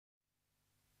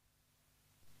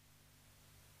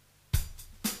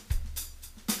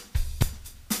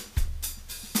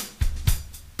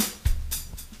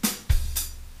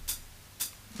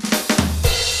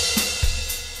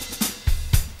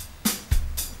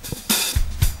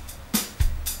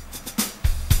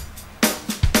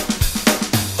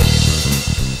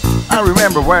I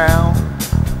remember well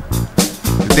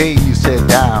the day you sat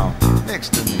down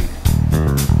next to me,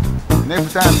 and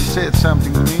every time you said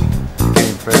something to me, you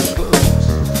came very close.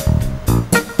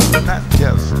 Not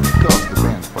just because the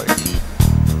band played.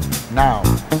 Now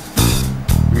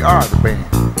we are the band.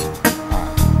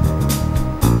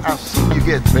 I've seen you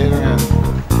get better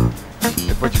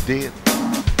at what you did.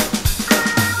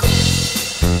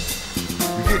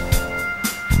 We get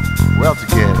well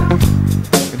together,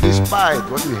 and despite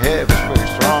what we have is very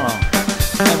strong,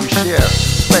 and we share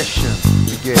passion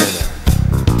together.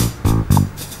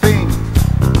 Things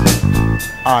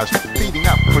are speeding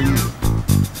up for you.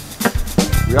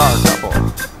 We are a couple.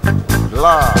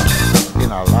 Love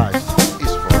in our lives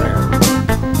is forever.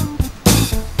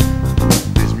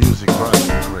 This music drives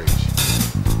me crazy.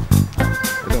 I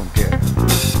don't care.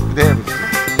 With everything.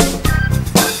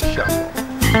 Shuffle.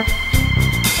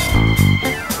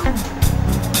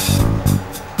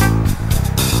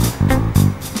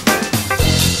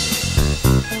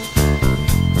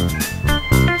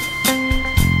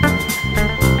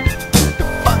 The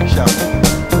funk shuffle.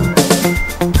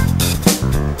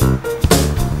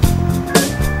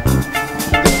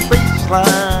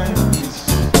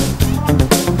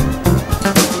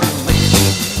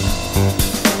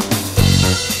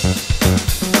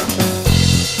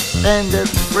 And that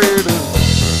rhythm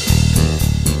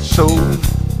so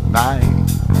nice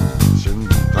and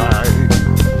tight.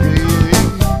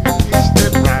 Yeah, is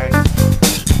that right?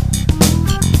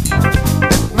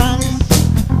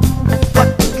 That nice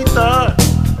fucking guitar,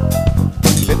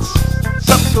 that's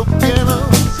subtle piano,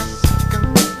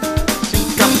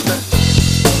 sync up that.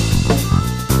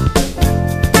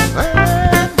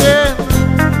 And then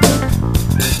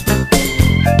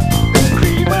the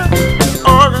creamer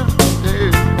organ.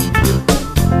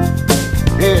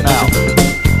 Yeah, now,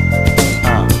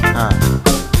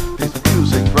 this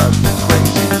music drives me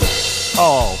crazy.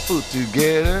 All put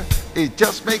together, it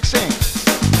just makes sense.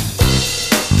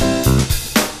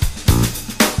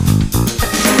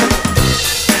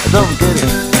 I don't get it.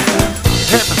 It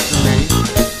happens to me.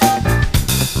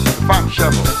 The funk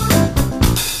shuffle.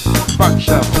 Funk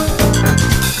shuffle.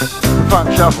 The funk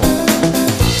shuffle.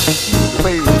 The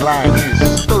bass line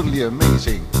is totally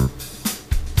amazing.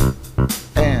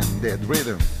 And that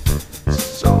rhythm is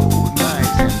so nice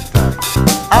and tight.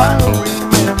 I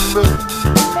remember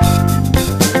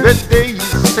the day you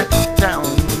sat down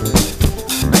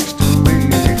next to me.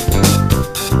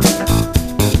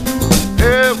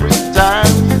 Every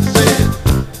time you said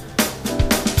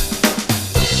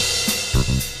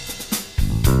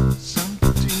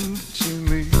something to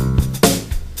me,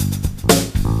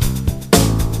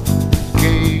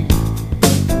 came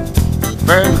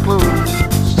very close.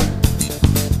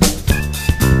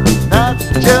 Not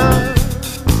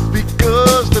just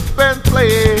because the band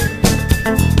played.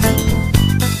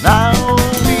 Now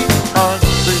we are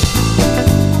free.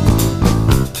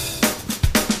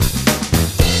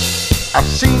 I've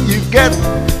seen you get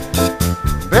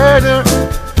better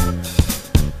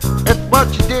at what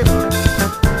you did.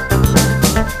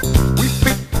 We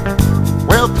fit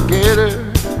well together,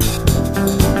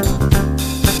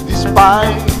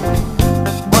 despite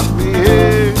what we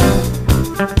had.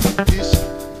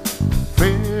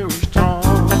 Very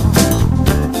strong,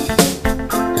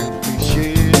 and we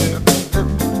share the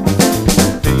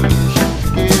things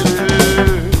together.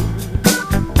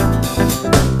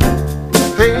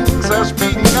 Things are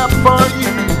speeding up for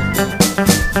you.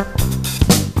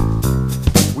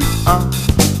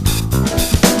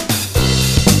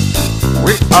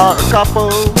 We are a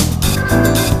couple.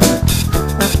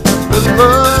 The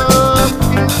love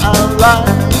in our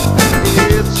life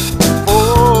is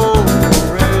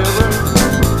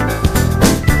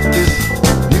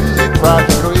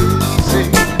drives crazy.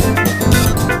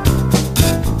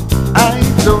 I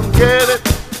don't get it.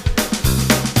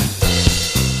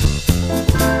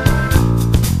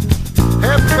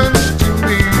 Happens to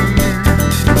me.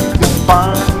 The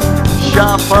funk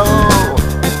shuffle.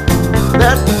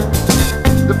 That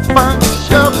the funk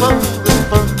shuffle. The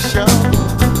funk shuffle.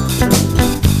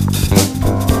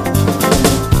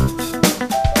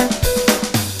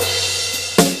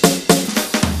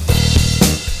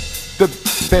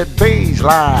 That bass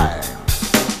line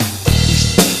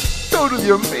is totally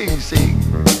amazing,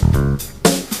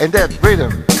 and that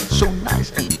rhythm so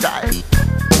nice and tight.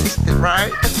 Is that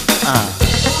right?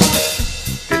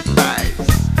 That nice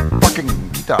fucking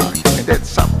guitar and that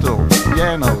subtle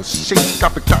piano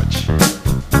syncopic touch,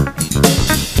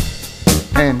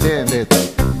 and then that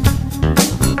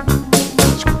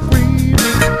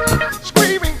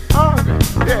screaming organ,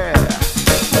 yeah,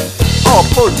 all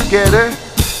put together.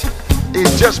 It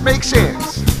just makes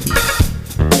sense.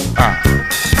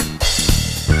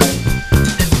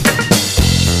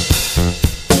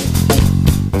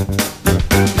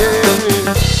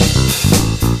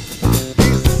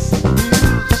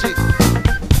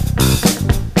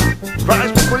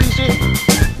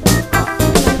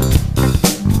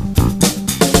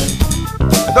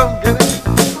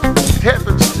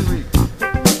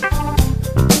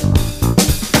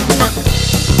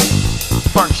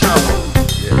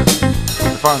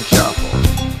 funk shuffle.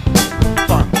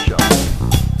 Funk shuffle.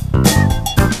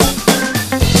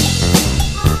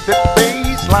 The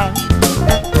bass line.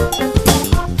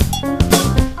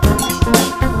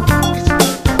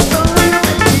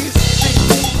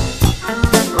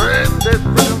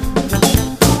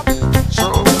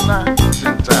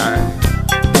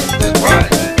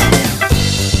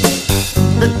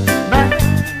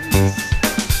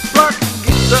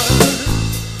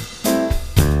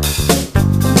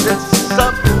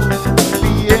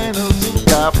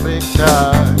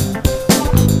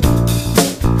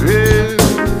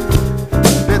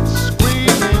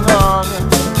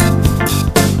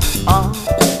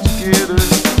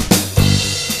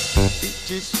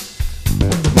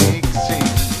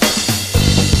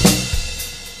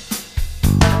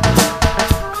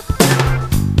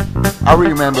 I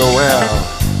remember well,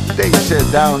 the day you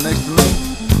sat down next to me.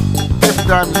 Every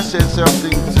time you said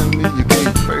something to me, you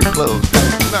came very close.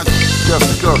 Not just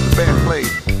because the band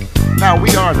played. Now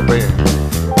we are the band.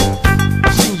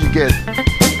 I've seen you get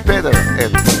better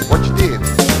at what you did.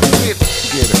 We did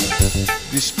together.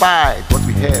 Despite what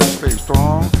we have is very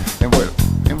strong,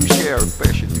 and we share a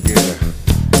passion together.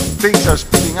 Things are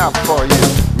speeding up for you.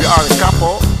 We are a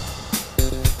couple.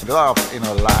 The love in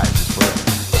our lives is forever.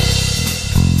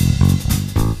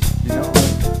 You know,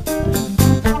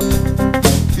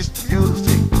 this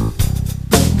music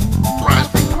drives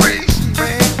me crazy,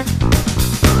 man.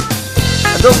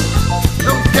 I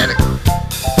don't get it.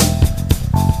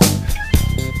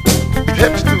 It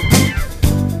happens to me.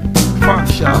 The funk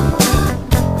shuffle.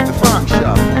 The funk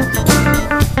shuffle.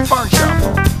 The funk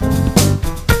shuffle.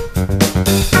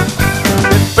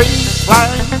 The bass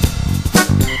line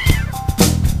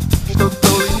is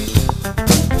totally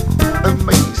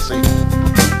amazing.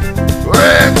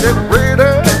 That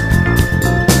rhythm,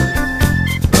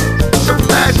 so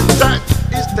nice and tight,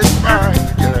 is that right,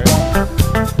 girl?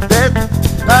 That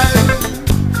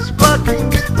nice plucking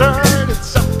guitar,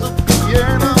 it's up to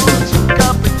piano, it's a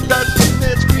copy touch and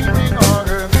that screaming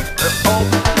organ. They're all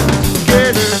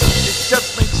together, it just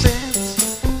makes sense.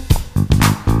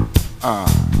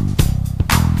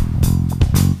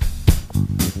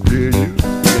 Do you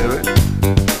hear it?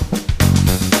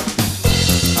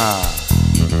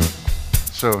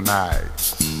 So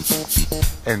nice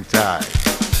and tight,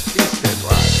 is that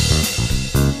right?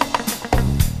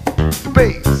 The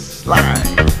bass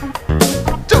line,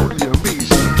 totally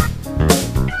amazing.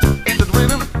 And the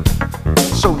rhythm,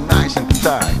 so nice and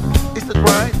tight, is that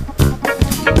right?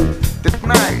 That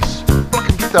nice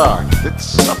rocking guitar, that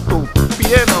subtle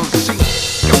piano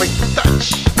syncopate touch,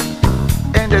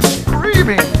 and that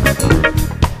screaming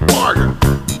organ,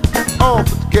 all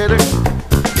put together.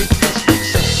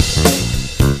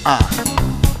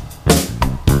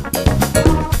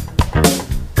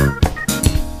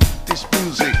 This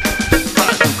music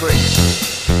drives me crazy.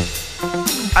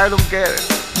 I don't get it.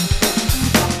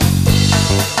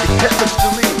 It happens to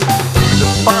me. The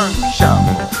funk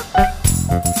shuffle.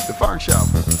 The funk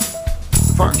shuffle.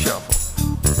 The funk shuffle.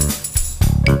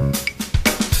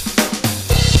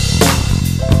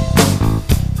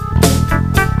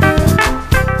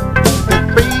 The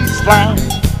bass line.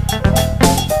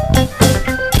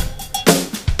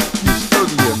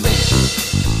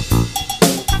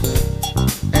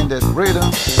 That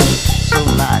rhythm, so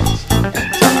nice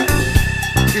and tight.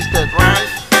 Is that right?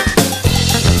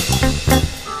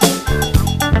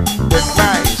 That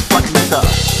nice fucking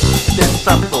touch. That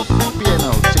subtle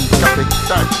piano syncopate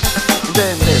touch.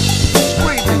 Then that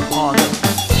screaming on it.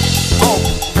 Oh,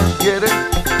 get it?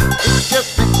 It just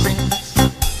makes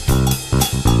sense.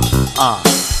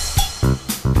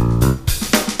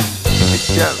 It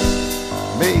just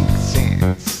makes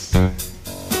sense.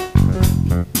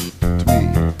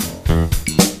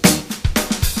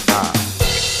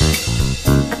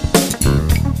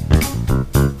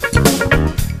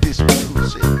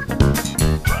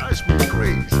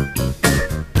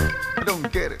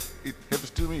 Get it. It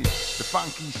happens to me. The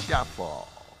funky shuffle.